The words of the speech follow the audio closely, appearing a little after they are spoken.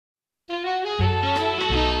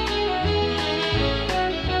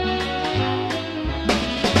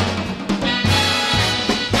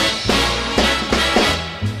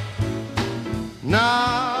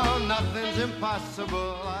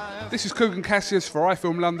This is Kugan Cassius for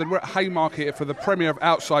iFILM London. We're at Haymarket for the premiere of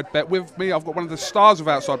Outside Bet. With me, I've got one of the stars of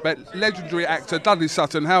Outside Bet, legendary actor Dudley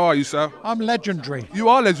Sutton. How are you, sir? I'm legendary. You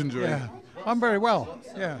are legendary? Yeah, I'm very well,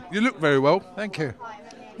 yeah. You look very well. Thank you.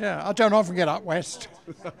 Yeah, I don't often get up west.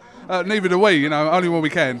 Neither do we, you know, only when we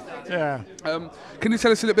can. Yeah. Can you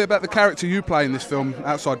tell us a little bit about the character you play in this film,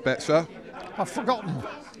 Outside Bet, sir? I've forgotten.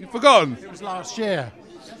 You've forgotten? It was last year.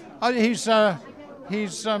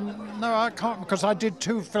 No, I can't, because I did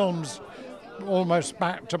 2 films almost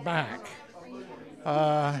back to back.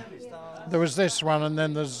 There was this one, and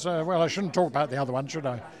then there's, well, I shouldn't talk about the other one, should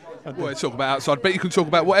I? Well, let's talk about Outside Bet. You can talk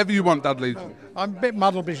about whatever you want, Dudley. I'm a bit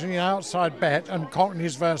muddled between Outside Bet and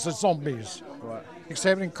Cockneys versus Zombies. Right.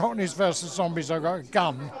 Except in Cockneys versus Zombies, I've got a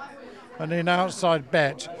gun, and in Outside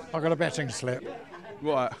Bet, I've got a betting slip.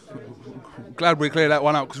 Right. Glad we cleared that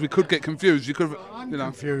one up, because we could get confused. You could have, you know.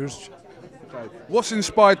 Confused. Okay. What's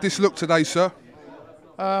inspired this look today, sir?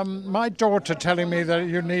 My daughter telling me that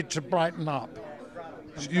you need to brighten up.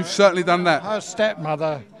 You've certainly done that. Her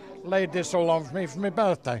stepmother laid this all on for me for my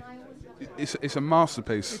birthday. It's a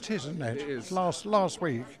masterpiece. It is, isn't it? It is. Last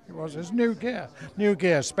week it was. It's new gear,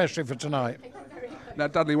 especially for tonight. Now,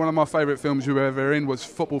 Dudley, one of my favourite films you were ever in was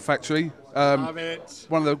Football Factory. Love it.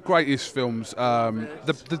 One of the greatest films,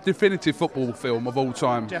 the definitive football film of all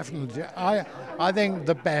time. Definitely. I think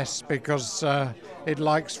the best because it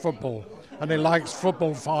likes football and it likes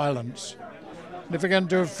football violence. And if you're going to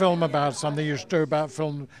do a film about something, you should do about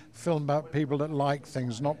film about people that like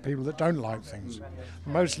things, not people that don't like things.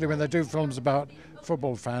 Mostly when they do films about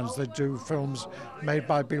football fans, they do films made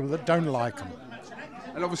by people that don't like them.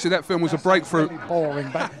 And obviously that film was a breakthrough. Really boring,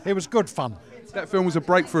 but it was good fun. That film was a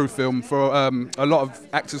breakthrough film for a lot of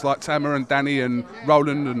actors like Tamer and Danny and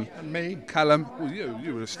Roland and me, Callum. Well,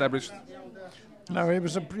 you were established. No, it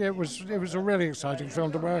was a really exciting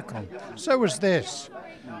film to work on. So was this.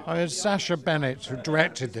 I had Sacha Bennett, who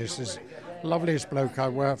directed this, is the loveliest bloke I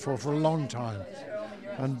worked for a long time,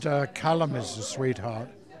 and Callum is a sweetheart.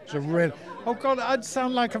 It's a real. Oh God, I'd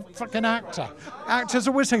sound like a fucking actor. Actors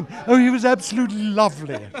are always saying, "Oh, he was absolutely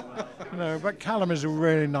lovely." No, but Callum is a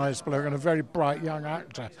really nice bloke and a very bright young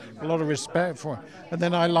actor. A lot of respect for him. And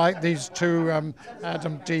then I like these 2,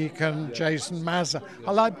 Adam Deacon, Jason Mazza.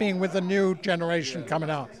 I like being with the new generation coming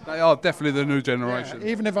out. They are definitely the new generation. Yeah,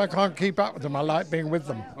 even if I can't keep up with them, I like being with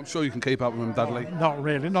them. I'm sure you can keep up with them, Dudley. Not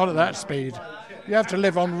really, not at that speed. You have to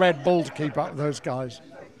live on Red Bull to keep up with those guys.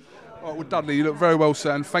 All right, well, Dudley, you look very well,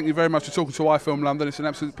 sir, and thank you very much for talking to iFILM London. It's an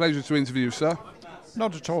absolute pleasure to interview you, sir.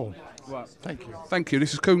 Not at all. Right. Thank you. Thank you.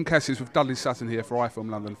 This is Kugan Cassius with Dudley Sutton here for iFILM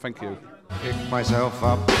London. Thank you. Pick myself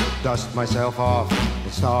up, dust myself off,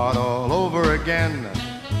 and start all over again.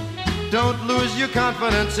 Don't lose your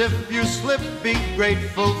confidence if you slip. Be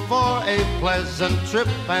grateful for a pleasant trip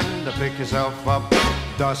and pick yourself up,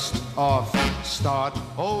 dust off, start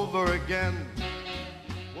over again.